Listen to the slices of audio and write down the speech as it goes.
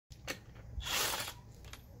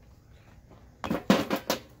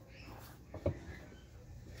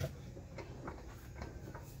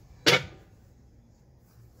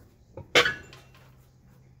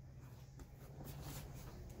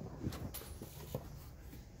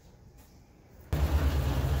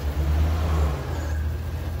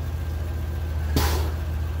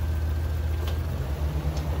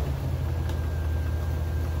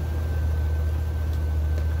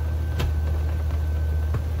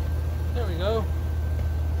go.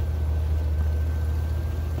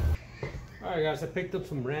 Alright guys, I picked up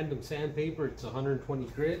some random sandpaper. It's 120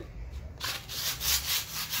 grit.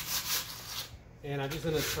 And I'm just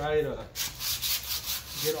going to try to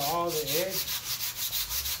get all the edge.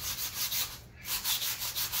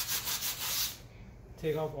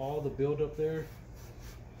 Take off all the buildup there.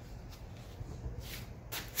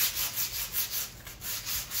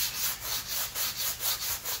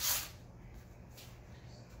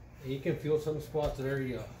 And you can feel some spots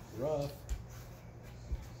very rough.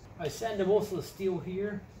 I sanded most of the steel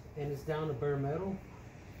here, and it's down to bare metal.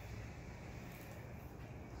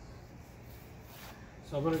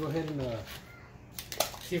 So I'm going to go ahead and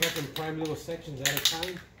see if I can prime little sections at a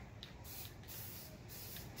time.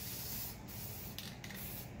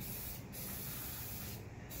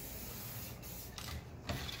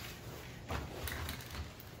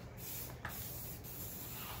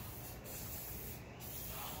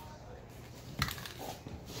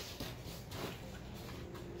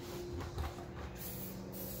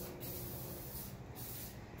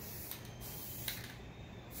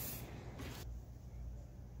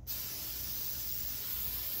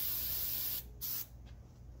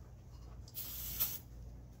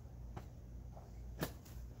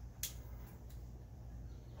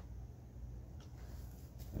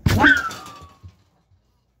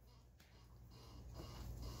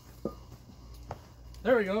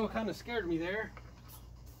 There we go, kind of scared me there.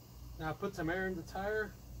 Now I put some air in the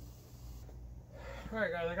tire.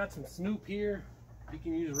 Alright guys, I got some Snoop here. You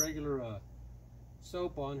can use regular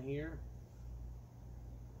soap on here.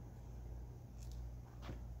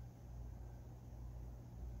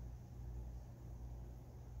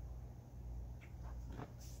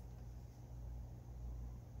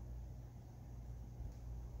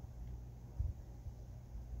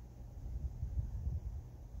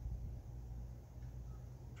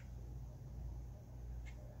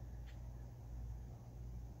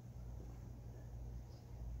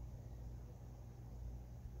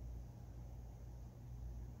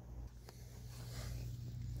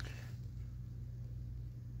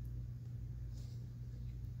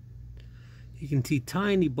 You can see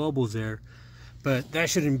tiny bubbles there, but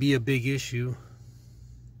that shouldn't be a big issue.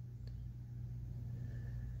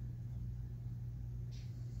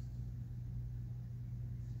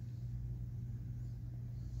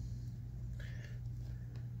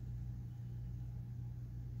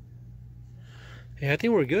 Yeah, I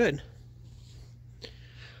think we're good.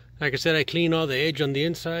 Like I said, I cleaned all the edge on the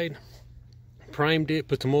inside, primed it,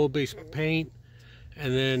 put some oil-based paint,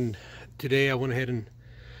 and then today I went ahead and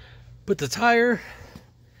put the tire.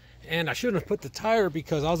 And I shouldn't have put the tire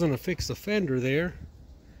because I was going to fix the fender there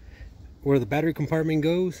where the battery compartment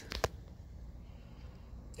goes.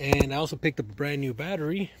 And I also picked up a brand new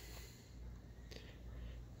battery.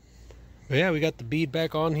 But yeah, we got the bead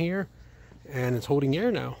back on here and it's holding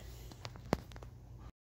air now.